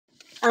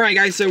Alright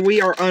guys, so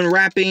we are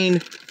unwrapping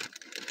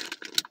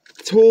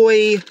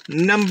toy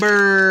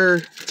number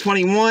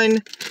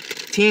 21,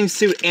 Team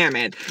Suit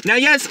Ant-Man. Now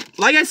yes,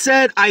 like I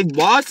said, I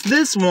lost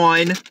this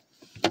one,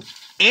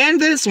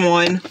 and this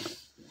one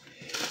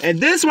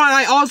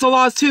I also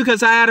lost too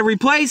because I had to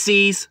replace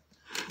these.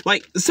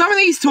 Like, some of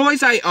these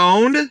toys I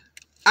owned,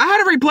 I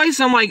had to replace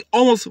them like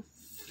almost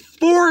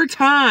 4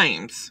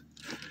 times.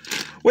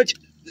 Which,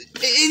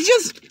 it's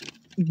just,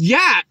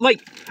 yeah,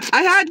 like,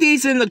 I had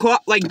these in the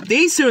closet, like,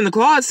 these 2 in the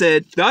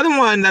closet. The other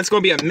one that's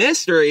going to be a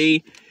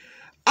mystery,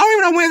 I don't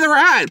even know where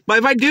they're at. But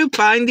if I do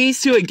find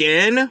these 2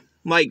 again,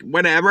 like,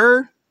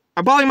 whenever,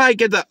 I probably might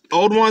get the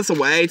old ones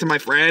away to my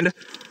friend,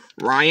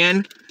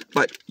 Ryan.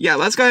 But, yeah,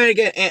 let's go ahead and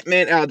get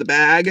Ant-Man out of the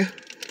bag.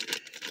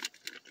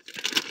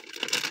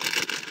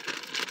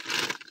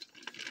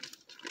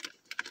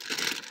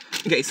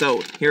 Okay,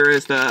 so, here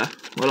is the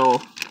little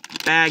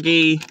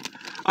baggie.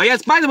 Oh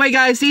yes, by the way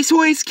guys, these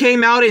toys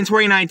came out in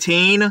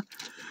 2019,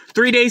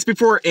 3 days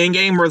before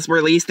Endgame was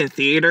released in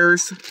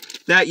theaters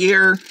that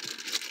year.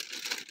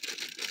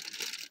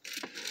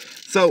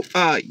 So,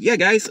 yeah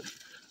guys,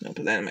 I'll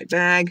put that in my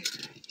bag.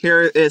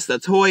 Here is the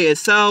toy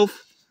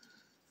itself.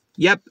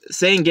 Yep,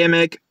 same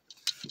gimmick,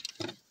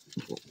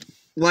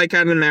 like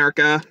out in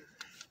America.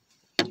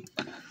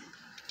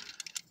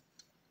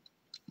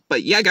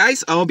 But yeah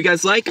guys, I hope you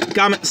guys like,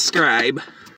 comment, subscribe.